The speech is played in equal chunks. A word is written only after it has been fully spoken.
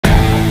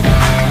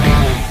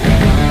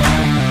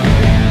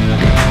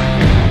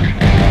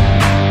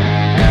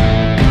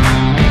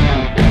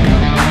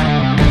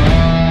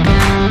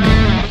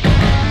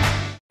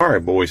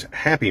Alright boys,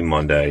 happy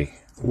Monday.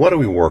 What are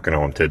we working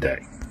on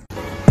today?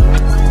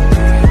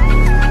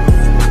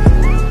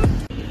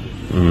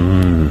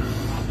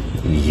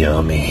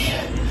 Yummy.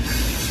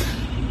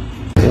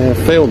 Yeah,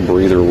 failed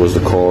breather was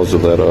the cause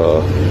of that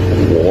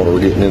water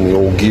getting in the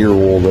old gear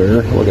oil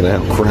there. Look at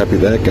how crappy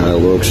that guy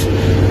looks.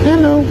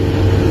 Hello.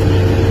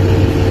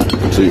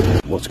 See,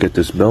 let's get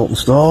this belt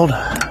installed.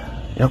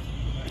 Yep,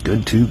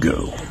 good to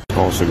go.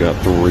 Also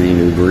got 3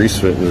 new grease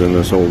fittings in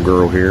this old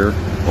girl here.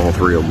 All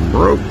 3 of them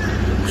broke.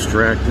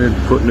 Extracted,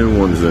 put new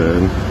ones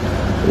in.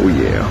 Oh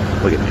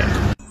yeah, look at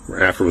that.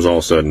 After it was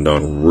all said and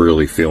done,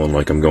 really feeling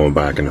like I'm going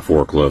back into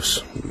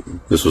forklifts.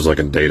 This was like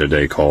a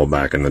day-to-day call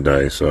back in the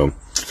day, so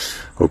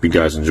hope you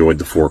guys enjoyed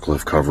the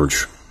forklift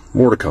coverage.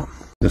 More to come.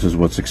 This is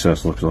what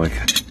success looks like.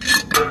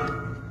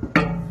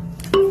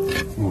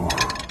 Ooh.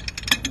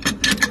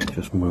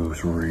 Just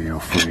moves real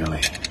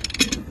freely.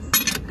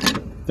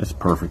 That's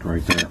perfect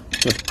right there.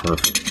 That's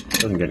perfect.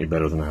 Doesn't get any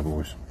better than that,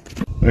 boys.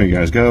 There you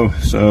guys go.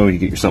 So you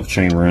get yourself a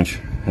chain wrench,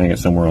 hang it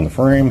somewhere on the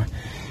frame,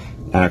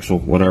 axle,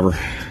 whatever,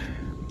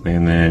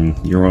 and then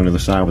you're onto the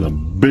side with a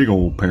big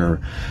old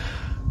pair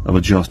of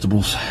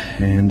adjustables,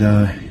 and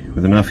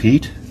with enough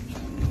heat,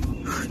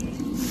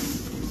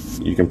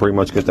 you can pretty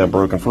much get that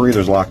broken free.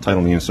 There's Loctite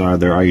on the inside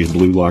there. I use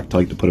blue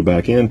Loctite to put it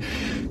back in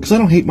because I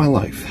don't hate my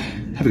life.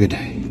 Have a good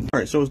day. All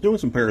right, so I was doing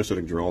some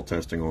parasitic draw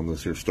testing on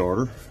this here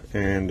starter,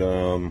 and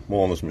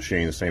well, on this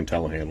machine, the same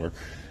telehandler,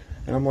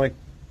 and I'm like,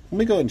 let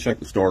me go ahead and check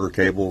the starter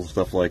cables,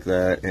 stuff like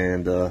that,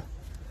 and okay,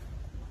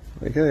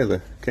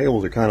 the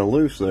cables are kind of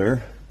loose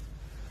there.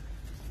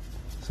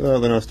 So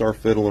then I start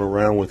fiddling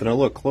around with it. I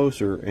look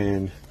closer,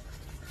 and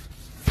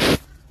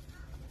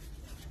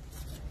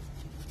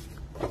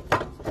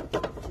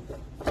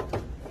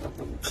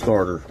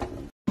starter.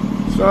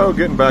 So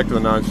getting back to the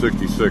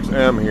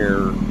 966M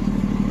here,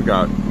 we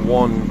got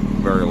one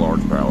very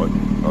large pallet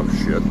of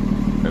shit,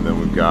 and then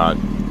we've got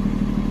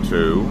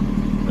 2,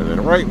 and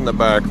then right in the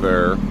back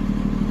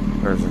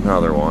there's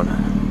another one.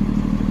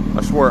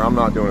 I swear I'm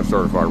not doing a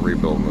certified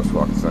rebuild in this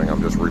fucking thing.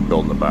 I'm just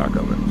rebuilding the back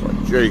of it. It's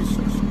like, Jesus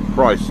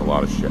Christ, a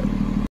lot of shit.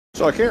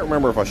 So I can't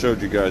remember if I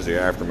showed you guys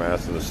the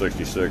aftermath of the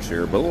 66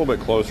 here, but a little bit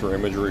closer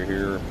imagery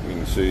here. You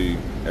can see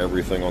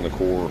everything on the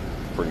core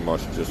pretty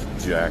much just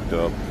jacked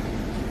up.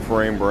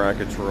 Frame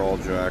brackets are all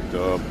jacked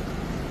up.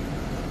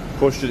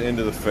 Pushed it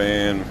into the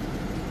fan.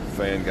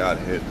 Fan got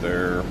hit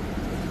there.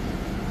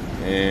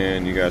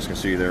 And you guys can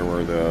see there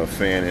where the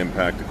fan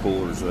impacted the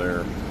coolers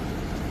there.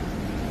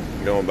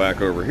 Going back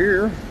over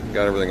here,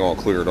 got everything all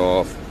cleared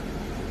off,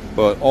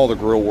 but all the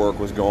grill work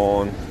was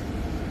gone.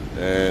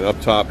 And up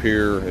top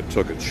here, it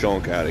took a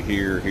chunk out of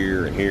here,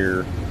 here, and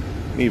here.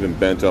 Even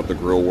bent up the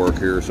grill work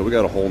here. So we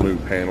got a whole new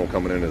panel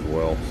coming in as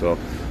well. So,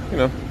 you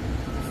know,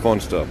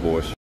 fun stuff,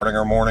 boys. Starting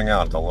our morning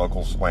out at the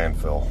local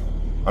landfill.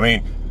 I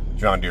mean,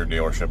 John Deere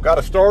dealership. Got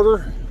a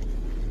starter.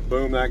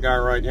 Boom, that guy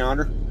right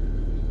yonder.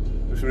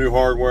 Some new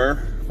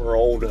hardware for our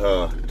old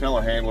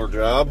telehandler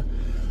job.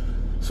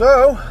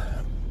 So,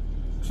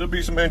 should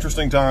be some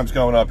interesting times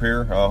coming up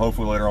here.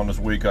 Hopefully later on this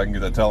week I can get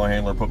that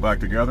telehandler put back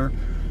together.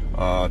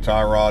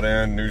 Tie rod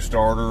in, new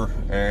starter,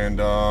 and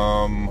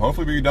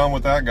hopefully be done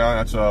with that guy.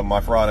 That's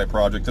my Friday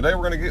project. Today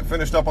we're going to get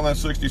finished up on that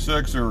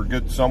 66 or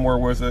get somewhere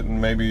with it and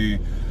maybe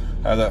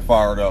have that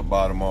fired up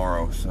by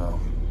tomorrow. So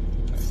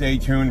stay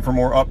tuned for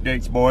more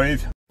updates,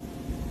 boys.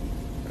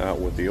 Out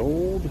with the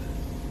old,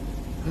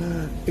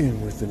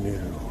 in with the new.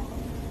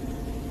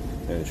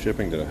 And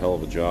shipping did a hell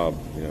of a job,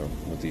 you know,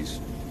 with these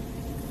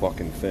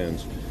fucking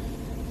fins.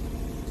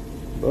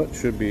 But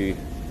should be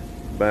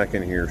back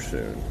in here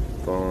soon.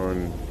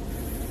 Fun,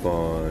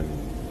 fun,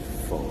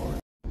 fun.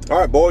 All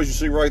right, boys, you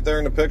see right there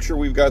in the picture,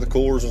 we've got the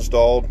coolers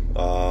installed.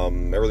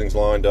 Everything's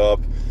lined up.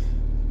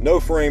 No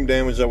frame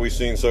damage that we've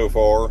seen so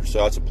far,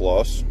 so that's a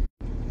plus.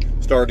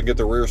 Started to get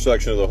the rear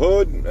section of the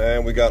hood,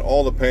 and we got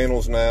all the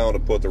panels now to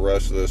put the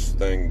rest of this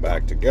thing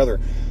back together.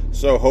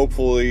 So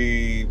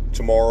hopefully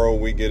tomorrow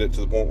we get it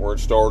to the point where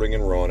it's starting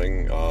and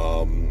running.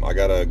 I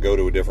gotta go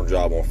to a different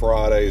job on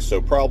Friday,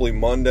 so probably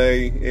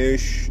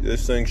Monday-ish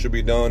this thing should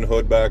be done,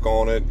 hood back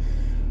on it,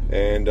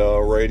 and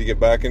ready to get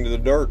back into the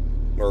dirt,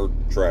 or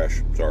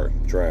trash, sorry,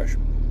 trash.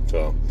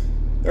 So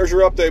there's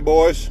your update,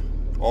 boys.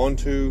 On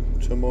to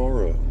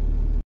tomorrow.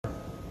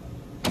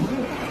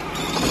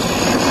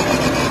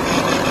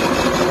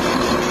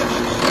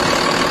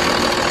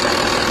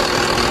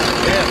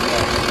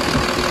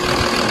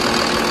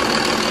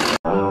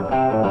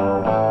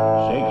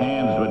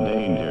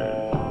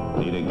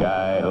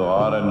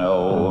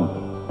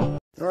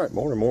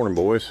 Morning,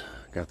 boys.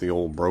 Got the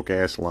old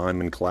broke-ass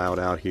lineman cloud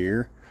out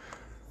here.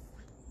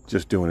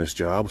 Just doing this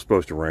job. It's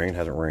supposed to rain.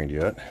 Hasn't rained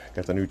yet.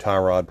 Got the new tie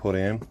rod put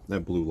in.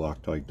 That blue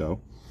Loctite, though.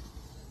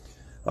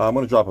 I'm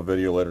going to drop a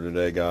video later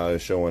today,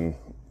 guys, showing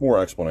more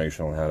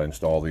explanation on how to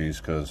install these,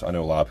 because I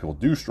know a lot of people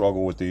do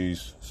struggle with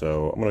these.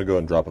 So I'm going to go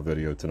ahead and drop a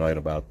video tonight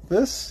about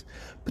this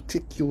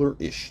particular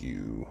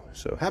issue.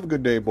 So have a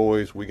good day,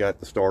 boys. We got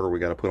the starter we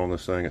got to put on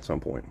this thing at some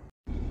point.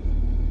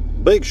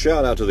 Big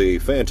shout out to the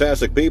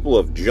fantastic people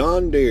of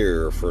John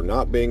Deere for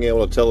not being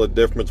able to tell the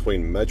difference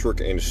between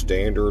metric and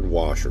standard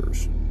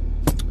washers.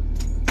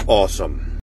 Awesome.